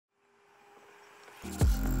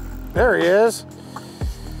There he is.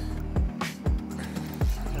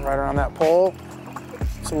 Right around that pole.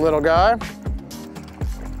 It's a little guy.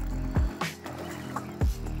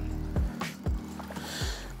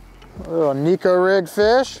 A little Neko rig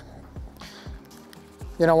fish.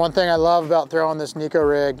 You know, one thing I love about throwing this Neko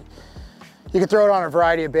rig, you can throw it on a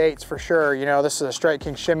variety of baits for sure. You know, this is a Strike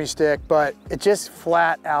King shimmy stick, but it just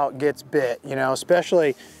flat out gets bit, you know,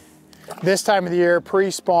 especially this time of the year,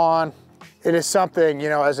 pre-spawn. It is something, you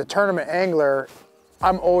know, as a tournament angler,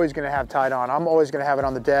 I'm always gonna have tied on. I'm always gonna have it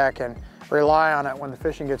on the deck and rely on it when the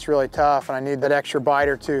fishing gets really tough and I need that extra bite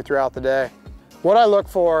or two throughout the day. What I look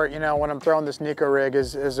for, you know, when I'm throwing this Neko rig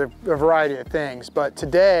is a variety of things. But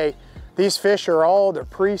today, these fish are they're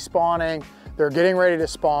pre-spawning, they're getting ready to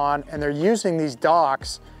spawn, and they're using these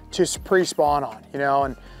docks to pre-spawn on, you know.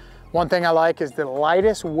 And one thing I like is the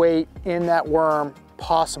lightest weight in that worm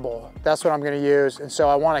possible. That's what I'm gonna use. And so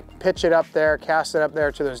I wanna pitch it up there, cast it up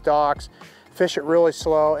there to those docks, fish it really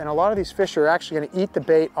slow. And a lot of these fish are actually gonna eat the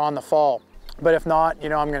bait on the fall. But if not, you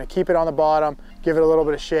know, I'm gonna keep it on the bottom, give it a little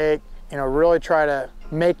bit of shake, you know, really try to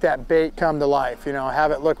make that bait come to life, you know,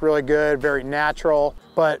 have it look really good, very natural.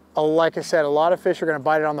 But like I said, a lot of fish are gonna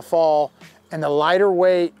bite it on the fall, and the lighter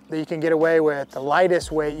weight that you can get away with, the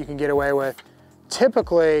lightest weight you can get away with,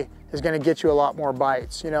 typically is gonna get you a lot more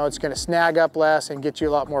bites. You know, it's gonna snag up less and get you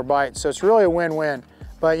a lot more bites. So it's really a win-win.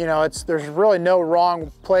 But you know, there's really no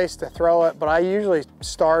wrong place to throw it, but I usually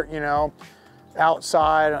start, you know,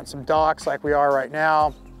 outside on some docks like we are right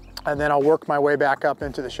now, and then I'll work my way back up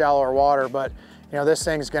into the shallower water. But you know, this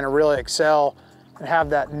thing's gonna really excel and have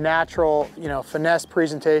that natural, you know, finesse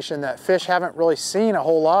presentation that fish haven't really seen a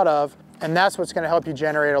whole lot of, and that's what's gonna help you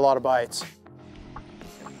generate a lot of bites.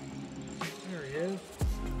 There he is.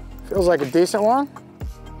 Feels like a decent one.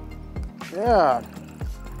 Yeah.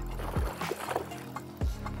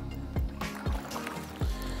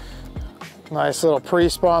 Nice little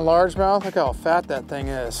pre-spawn largemouth. Look how fat that thing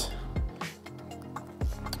is.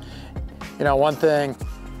 You know, one thing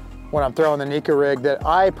when I'm throwing the Neko rig that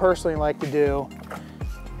I personally like to do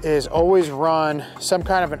is always run some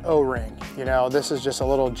kind of an O-ring. You know, this is just a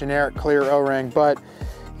little generic clear O-ring, but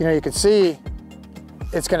you know, you can see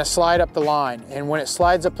it's gonna slide up the line. And when it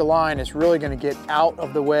slides up the line, it's really gonna get out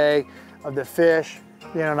of the way of the fish.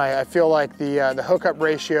 You know, and I feel like the hookup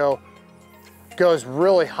ratio goes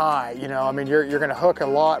really high. You know, I mean, you're gonna hook a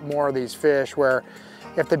lot more of these fish, where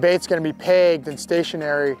if the bait's gonna be pegged and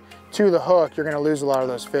stationary to the hook, you're gonna lose a lot of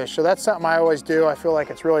those fish. So that's something I always do. I feel like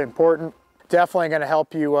it's really important. Definitely gonna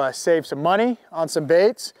help you save some money on some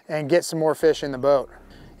baits and get some more fish in the boat.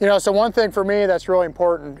 You know, so one thing for me that's really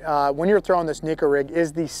important when you're throwing this Neko rig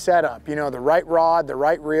is the setup. You know, the right rod, the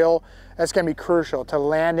right reel, that's gonna be crucial to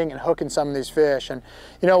landing and hooking some of these fish. And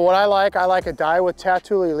you know what I like a Daiwa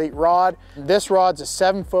Tattooly Elite rod. This rod's a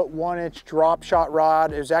 7-foot 1-inch drop shot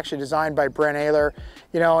rod. It was actually designed by Brent Ayler.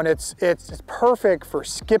 You know, and it's perfect for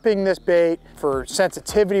skipping this bait, for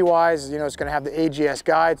sensitivity wise. You know, it's gonna have the AGS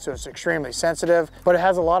guide, so it's extremely sensitive, but it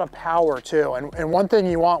has a lot of power too. And one thing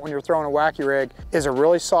you want when you're throwing a wacky rig is a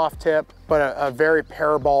really soft tip, but a very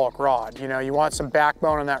parabolic rod. You know, you want some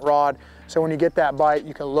backbone on that rod, so when you get that bite,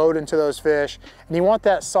 you can load into those fish. And you want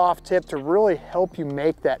that soft tip to really help you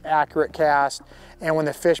make that accurate cast. And when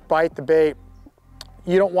the fish bite the bait,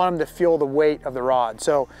 you don't want them to feel the weight of the rod.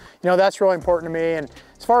 So, you know, that's really important to me. And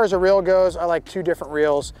as far as a reel goes, I like 2 different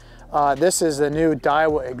reels. This is the new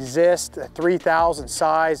Daiwa Exist, a 3000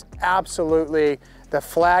 size, absolutely the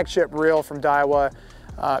flagship reel from Daiwa.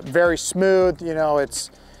 Very smooth, you know, it's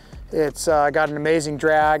got an amazing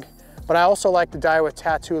drag. But I also like the Daiwa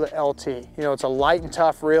Tattooly LT. You know, it's a light and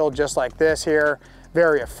tough reel just like this here.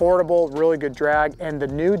 Very affordable, really good drag. And the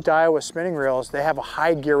new Daiwa spinning reels, they have a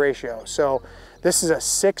high gear ratio. So this is a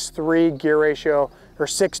 6.3 gear ratio, or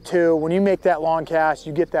 6.2. When you make that long cast,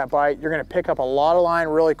 you get that bite, you're gonna pick up a lot of line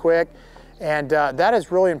really quick. And that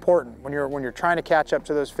is really important when you're trying to catch up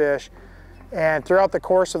to those fish. And throughout the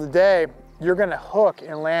course of the day, you're gonna hook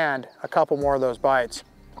and land a couple more of those bites.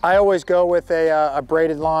 I always go with a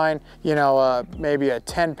braided line, you know, maybe a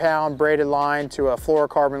 10-pound braided line to a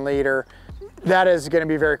fluorocarbon leader. That is gonna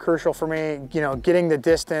be very crucial for me, you know, getting the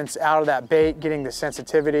distance out of that bait, getting the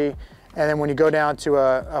sensitivity. And then when you go down to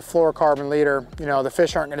a fluorocarbon leader, you know, the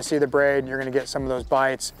fish aren't gonna see the braid, you're gonna get some of those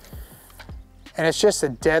bites. And it's just a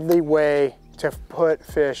deadly way to put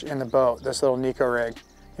fish in the boat, this little Neko rig.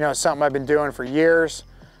 You know, it's something I've been doing for years.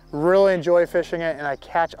 Really enjoy fishing it, and I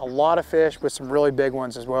catch a lot of fish with some really big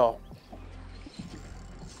ones as well.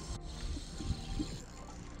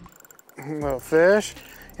 Little fish.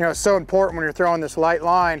 You know, it's so important when you're throwing this light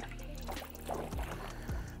line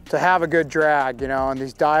to have a good drag, you know, and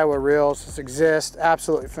these Daiwa reels just exist,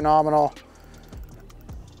 absolutely phenomenal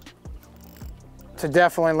to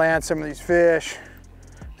definitely land some of these fish.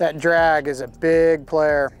 That drag is a big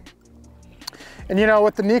player. And you know,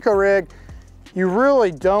 with the Neko rig, you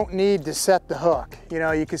really don't need to set the hook. You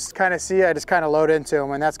know, you can kind of see I just kind of load into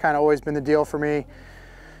them, and that's kind of always been the deal for me,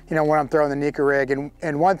 you know, when I'm throwing the Neko rig.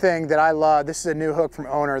 And one thing that I love, this is a new hook from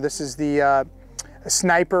Owner. This is the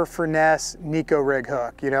Sniper Finesse Neko rig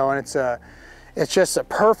hook, you know, and it's just a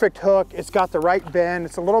perfect hook. It's got the right bend.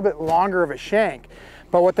 It's a little bit longer of a shank,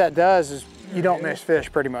 but what that does is you don't miss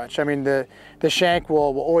fish pretty much. I mean, the shank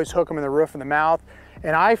will always hook them in the roof of the mouth.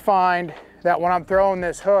 And I find that when I'm throwing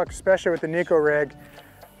this hook, especially with the Neko rig,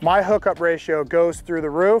 my hookup ratio goes through the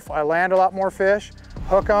roof. I land a lot more fish,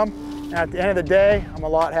 hook them, and at the end of the day, I'm a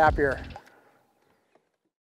lot happier.